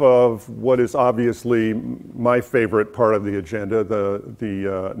behalf of what is obviously my favorite part of the agenda,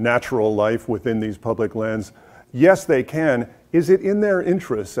 the natural life within these public lands? Yes, they can. Is it in their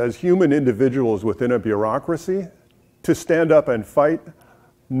interests as human individuals within a bureaucracy to stand up and fight?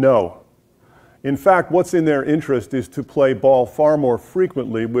 No. In fact, what's in their interest is to play ball far more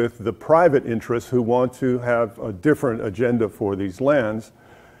frequently with the private interests who want to have a different agenda for these lands.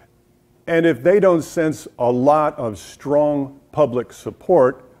 And if they don't sense a lot of strong public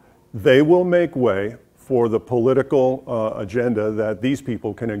support, they will make way for the political agenda that these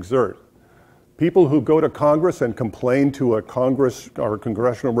people can exert. People who go to Congress and complain to a Congress or a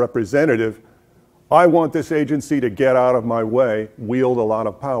congressional representative, I want this agency to get out of my way, wield a lot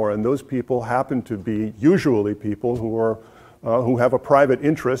of power. And those people happen to be usually people who are who have a private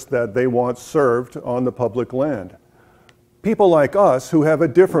interest that they want served on the public land. People like us who have a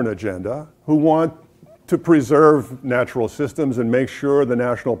different agenda, who want to preserve natural systems and make sure the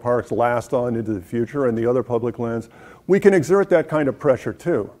national parks last on into the future and the other public lands, we can exert that kind of pressure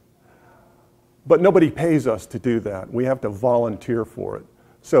too. But nobody pays us to do that. We have to volunteer for it.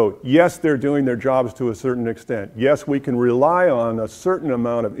 So yes, they're doing their jobs to a certain extent. Yes, we can rely on a certain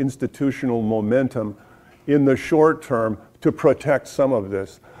amount of institutional momentum in the short term to protect some of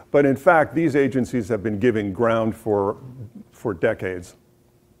this. But in fact, these agencies have been giving ground for decades.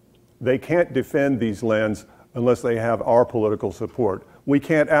 They can't defend these lands unless they have our political support. We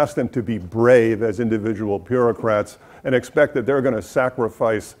can't ask them to be brave as individual bureaucrats and expect that they're going to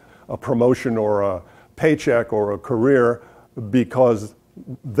sacrifice a promotion or a paycheck or a career because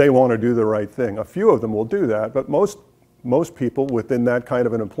they want to do the right thing. A few of them will do that, but most people within that kind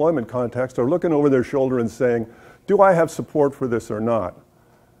of an employment context are looking over their shoulder and saying, do I have support for this or not?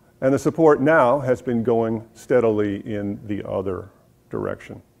 And the support now has been going steadily in the other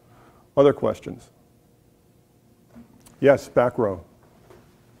direction. Other questions? Yes, back row.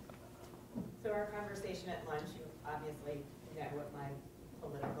 So our conversation at lunch, you obviously know what my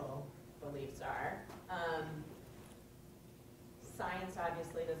political beliefs are. Science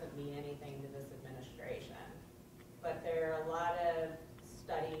obviously doesn't mean anything to this administration, but there are a lot of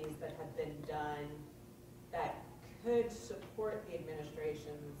studies that have been done that could support the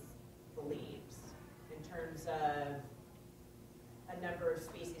administration's beliefs in terms of a number of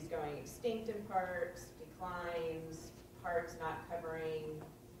species going extinct in parks, declines, parks not covering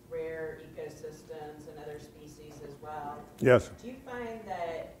rare ecosystems and other species as well. Yes. Do you find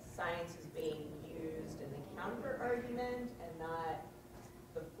that science is being used in the counter argument and not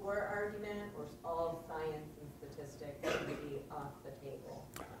the for argument, or is all science and statistics going to be off the table?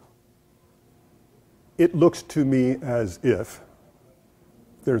 It looks to me as if,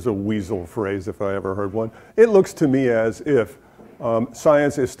 there's a weasel phrase if I ever heard one, it looks to me as if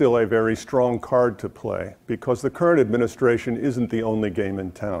science is still a very strong card to play because the current administration isn't the only game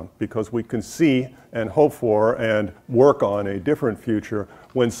in town, because we can see and hope for and work on a different future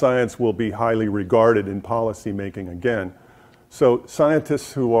when science will be highly regarded in policy making again. So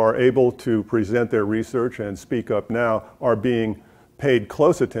scientists who are able to present their research and speak up now are being paid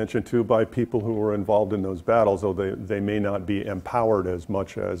close attention to by people who are involved in those battles, though they may not be empowered as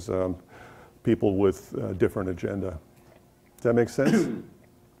much as people with a different agenda. Does that make sense?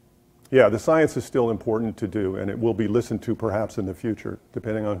 Yeah, the science is still important to do, and it will be listened to perhaps in the future,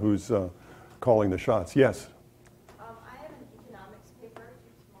 depending on who's calling the shots. Yes? I have an economics paper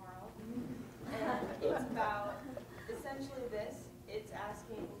due tomorrow, and it's about essentially this. It's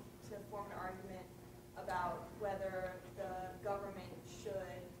asking to form an argument about whether the government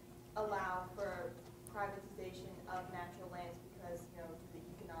should allow for privatization of natural lands because, you know, the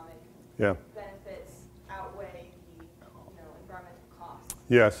economic benefits outweigh the, you know, environmental costs.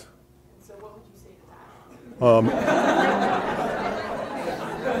 Yes. And so what would you say to that?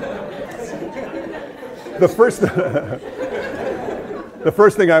 The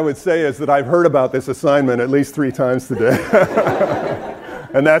first thing I would say is that I've heard about this assignment at least 3 times today.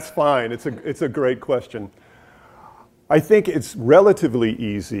 And that's fine. It's a great question. I think it's relatively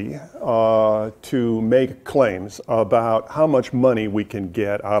easy to make claims about how much money we can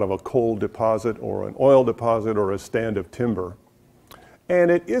get out of a coal deposit or an oil deposit or a stand of timber.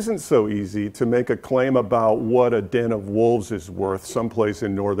 And it isn't so easy to make a claim about what a den of wolves is worth someplace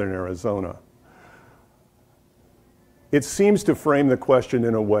in northern Arizona. It seems to frame the question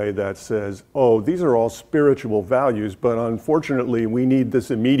in a way that says, oh, these are all spiritual values, but unfortunately we need this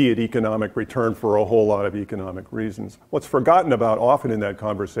immediate economic return for a whole lot of economic reasons. What's forgotten about often in that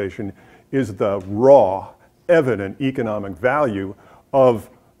conversation is the raw, evident economic value of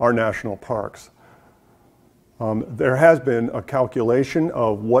our national parks. There has been a calculation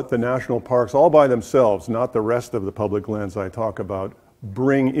of what the national parks all by themselves, not the rest of the public lands I talk about,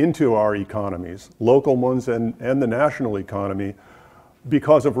 bring into our economies, local ones and the national economy,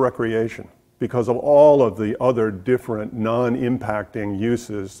 because of recreation, because of all of the other different non-impacting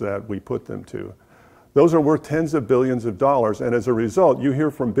uses that we put them to. Those are worth tens of billions of dollars, and as a result, you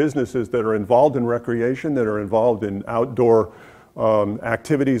hear from businesses that are involved in recreation, that are involved in outdoor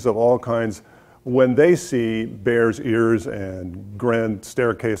activities of all kinds. When they see Bears Ears and Grand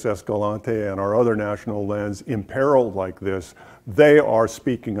Staircase Escalante and our other national lands imperiled like this, they are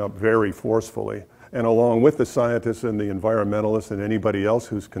speaking up very forcefully. And along with the scientists and the environmentalists and anybody else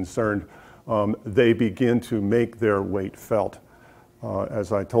who's concerned, they begin to make their weight felt.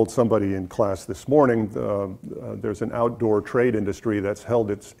 As I told somebody in class this morning, there's an outdoor trade industry that's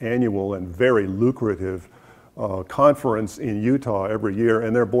held its annual and very lucrative conference in Utah every year,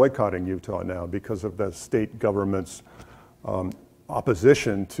 and they're boycotting Utah now because of the state government's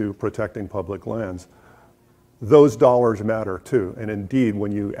opposition to protecting public lands. Those dollars matter too, and indeed,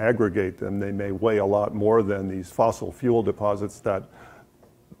 when you aggregate them, they may weigh a lot more than these fossil fuel deposits that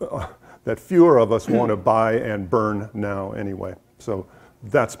fewer of us want to buy and burn now anyway. So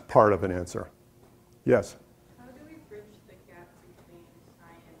that's part of an answer. Yes? How do we bridge the gap between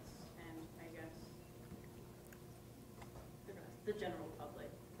science and, I guess, the general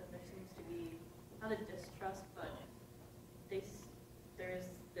public? Because there seems to be, not a distrust, but there's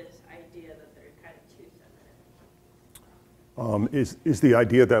this idea that they're kind of two separate entities. Is the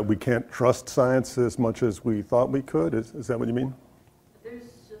idea that we can't trust science as much as we thought we could? Is that what you mean? There's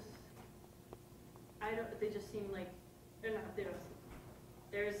just, they just seem like, they're not, they don't,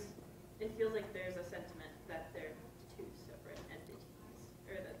 it feels like there's a sentiment that they're two separate entities,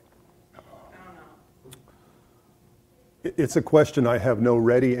 or that, I don't know. It's a question I have no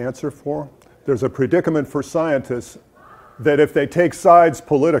ready answer for. There's a predicament for scientists that if they take sides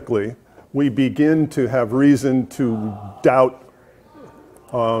politically, we begin to have reason to doubt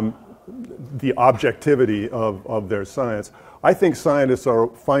the objectivity of their science. I think scientists are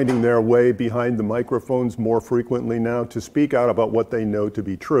finding their way behind the microphones more frequently now to speak out about what they know to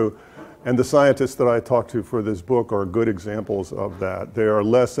be true. And the scientists that I talked to for this book are good examples of that. They are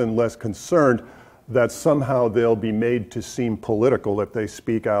less and less concerned that somehow they'll be made to seem political if they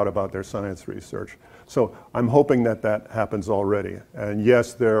speak out about their science research. So I'm hoping that that happens already. And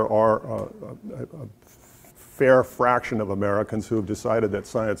yes, there are a fair fraction of Americans who have decided that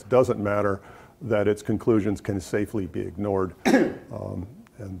science doesn't matter, that its conclusions can safely be ignored.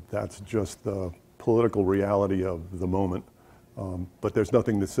 And that's just the political reality of the moment. But there's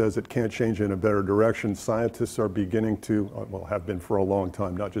nothing that says it can't change in a better direction. Scientists are beginning to, well, have been for a long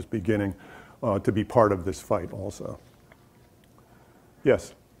time, not just beginning, to be part of this fight also.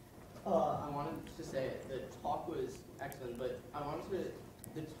 Yes? I wanted to say the talk was excellent, but I wanted to,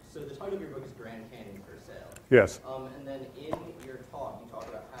 so the title of your book is Grand Canyon for Sale. Yes. And then in your talk, you talk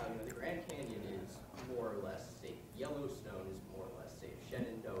about how the Grand Canyon is more or less safe. Yellowstone is more or less safe.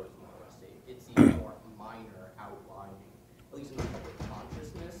 Shenandoah is more or less safe. It's even more minor outlying, at least in the public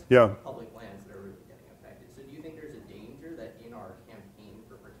consciousness, Yeah. public lands that are really getting affected. So do you think there's a danger that in our campaign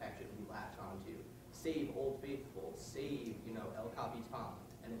for protection we latch on to save Old Faithful, save, El Capitan,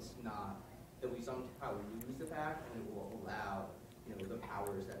 and it's not, that we somehow lose the fact and it will allow, the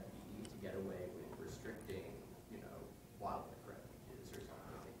powers that be to get away with restricting, wildlife refuges or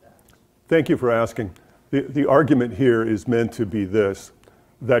something like that? Thank you for asking. The argument here is meant to be this,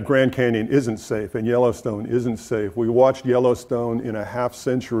 that Grand Canyon isn't safe and Yellowstone isn't safe. We watched Yellowstone in a half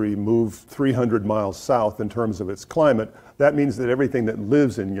century move 300 miles south in terms of its climate. That means that everything that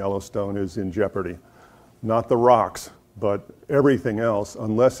lives in Yellowstone is in jeopardy. Not the rocks, but everything else,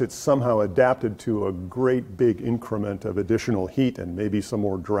 unless it's somehow adapted to a great big increment of additional heat and maybe some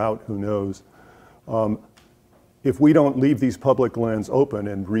more drought, who knows. If we don't leave these public lands open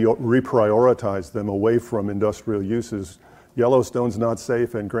and reprioritize them away from industrial uses, Yellowstone's not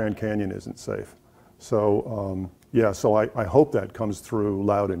safe and Grand Canyon isn't safe. So so I hope that comes through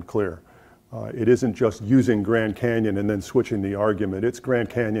loud and clear. It isn't just using Grand Canyon and then switching the argument. It's Grand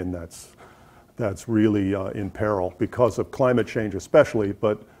Canyon that's really in peril because of climate change especially,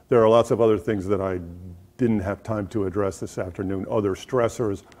 but there are lots of other things that I didn't have time to address this afternoon, other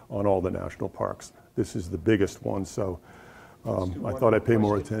stressors on all the national parks. This is the biggest one, so I thought I'd pay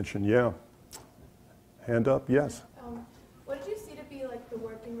more attention. Yeah. Hand up, yes. What did you see to be like the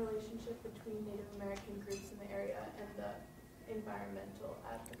working relationship between Native American groups in the area and the environmental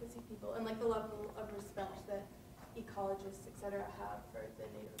advocacy people, and like the level of respect that ecologists, et cetera, have for the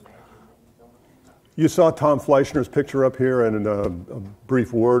Native American people? You saw Tom Fleischner's picture up here and a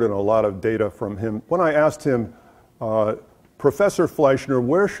brief word and a lot of data from him. When I asked him, Professor Fleischner,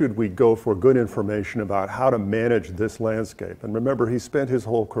 where should we go for good information about how to manage this landscape? And remember, he spent his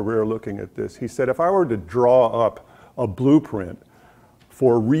whole career looking at this. He said, if I were to draw up a blueprint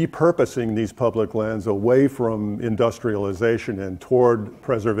for repurposing these public lands away from industrialization and toward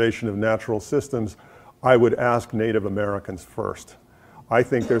preservation of natural systems, I would ask Native Americans first. I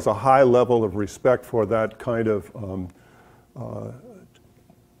think there's a high level of respect for that kind of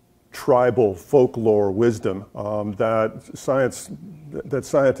tribal folklore wisdom that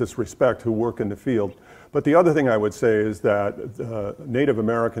scientists respect who work in the field. But the other thing I would say is that Native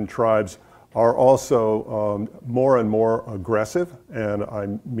American tribes are also more and more aggressive, and I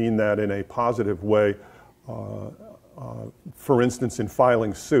mean that in a positive way. For instance, in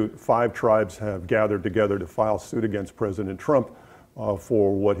filing suit, 5 tribes have gathered together to file suit against President Trump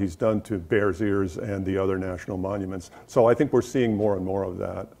for what he's done to Bears Ears and the other national monuments. So I think we're seeing more and more of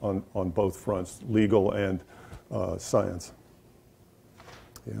that on both fronts, legal and science.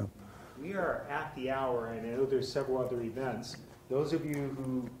 Yeah. We are at the hour, and I know there's several other events. Those of you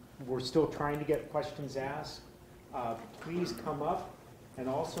who were still trying to get questions asked, please come up, and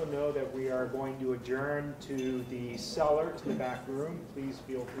also know that we are going to adjourn to the cellar, to the back room. Please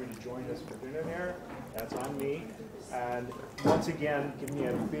feel free to join us for dinner there. That's on me. And once again, give me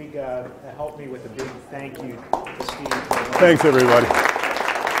a big, help me with a big thank you to Steve. Thanks, everybody.